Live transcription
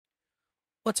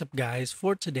What's up, guys?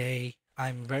 For today,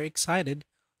 I'm very excited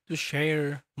to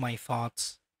share my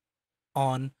thoughts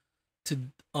on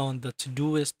on the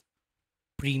Todoist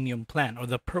Premium plan or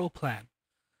the Pro plan.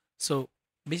 So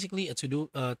basically, a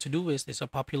Todoist is a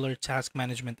popular task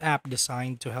management app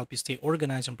designed to help you stay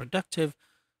organized and productive.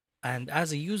 And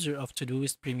as a user of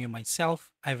Todoist Premium myself,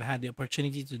 I've had the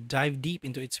opportunity to dive deep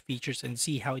into its features and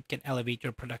see how it can elevate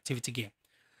your productivity game.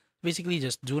 Basically,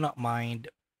 just do not mind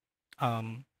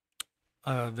um,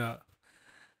 the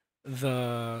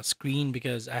screen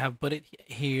because I have put it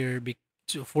here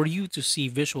for you to see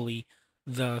visually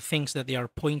the things that they are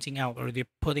pointing out or they're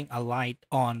putting a light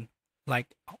on,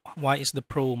 like why is the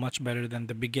pro much better than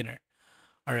the beginner.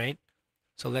 All right,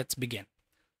 so let's begin.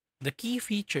 The key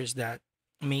features that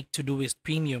make Todoist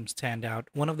Premium stand out.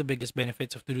 One of the biggest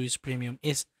benefits of Todoist Premium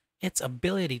is its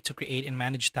ability to create and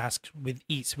manage tasks with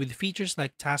ease. With features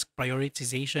like task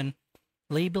prioritization,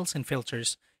 labels, and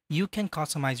filters, you can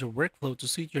customize your workflow to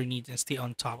suit your needs and stay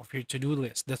on top of your to-do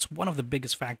list. That's one of the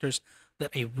biggest factors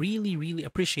that I really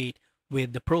appreciate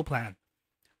with the Pro plan.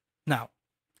 Now,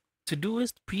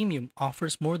 Todoist Premium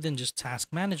offers more than just task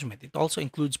management. It also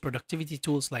includes productivity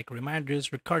tools like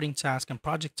reminders, recording tasks, and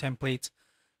project templates,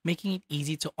 making it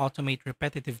easy to automate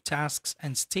repetitive tasks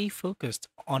and stay focused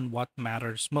on what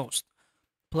matters most.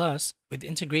 Plus, with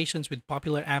integrations with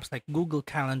popular apps like Google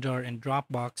Calendar and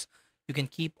Dropbox, you can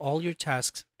keep all your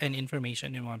tasks and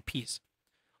information in one piece.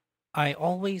 I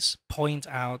always point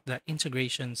out that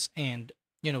integrations and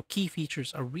key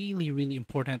features are really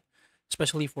important,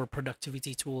 especially for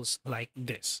productivity tools like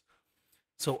this.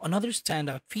 So another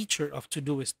standout feature of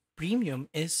Todoist Premium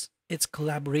is its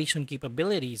collaboration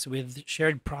capabilities. With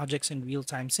shared projects and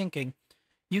real-time syncing,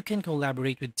 you can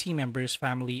collaborate with team members,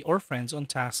 family, or friends on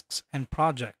tasks and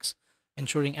projects,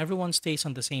 ensuring everyone stays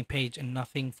on the same page and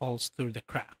nothing falls through the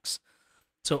cracks.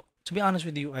 So, to be honest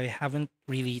with you, I haven't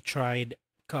really tried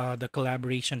the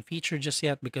collaboration feature just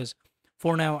yet because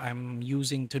for now I'm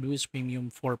using Todoist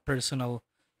Premium for personal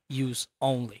use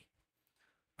only.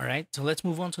 All right, so let's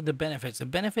move on to the benefits. The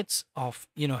benefits of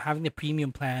having the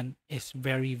premium plan is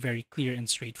very clear and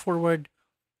straightforward.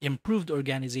 Improved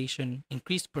organization,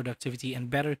 increased productivity, and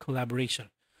better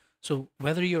collaboration. So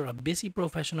whether you're a busy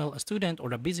professional, a student,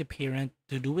 or a busy parent,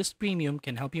 Todoist Premium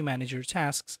can help you manage your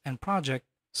tasks and projects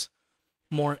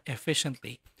more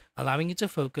efficiently, allowing you to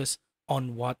focus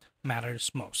on what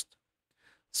matters most.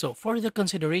 So for the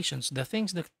considerations, the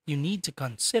things that you need to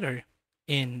consider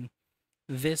in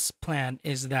this plan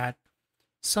is that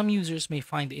some users may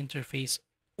find the interface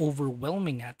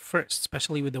overwhelming at first,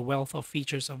 especially with the wealth of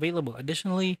features available.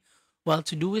 Additionally, while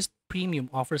Todoist Premium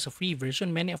offers a free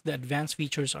version, many of the advanced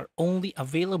features are only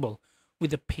available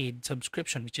with a paid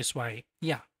subscription, which is why,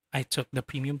 yeah, I took the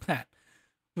premium plan,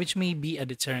 which may be a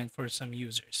deterrent for some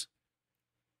users.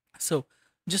 So,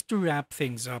 just to wrap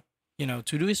things up,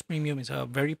 Todoist Premium is a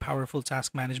very powerful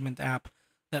task management app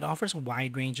that offers a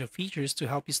wide range of features to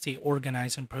help you stay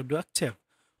organized and productive.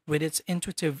 With its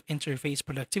intuitive interface,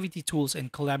 productivity tools,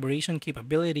 and collaboration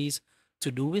capabilities,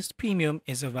 Todoist Premium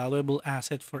is a valuable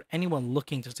asset for anyone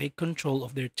looking to take control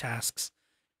of their tasks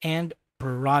and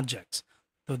projects.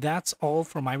 So that's all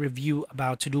for my review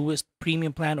about Todoist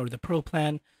Premium Plan or the Pro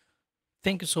Plan.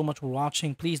 Thank you so much for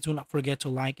watching. Please do not forget to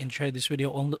like and share this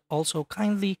video. Also,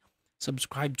 kindly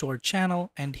subscribe to our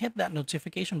channel and hit that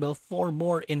notification bell for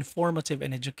more informative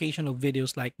and educational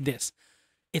videos like this.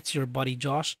 It's your buddy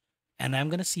Josh, and I'm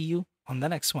going to see you on the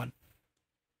next one.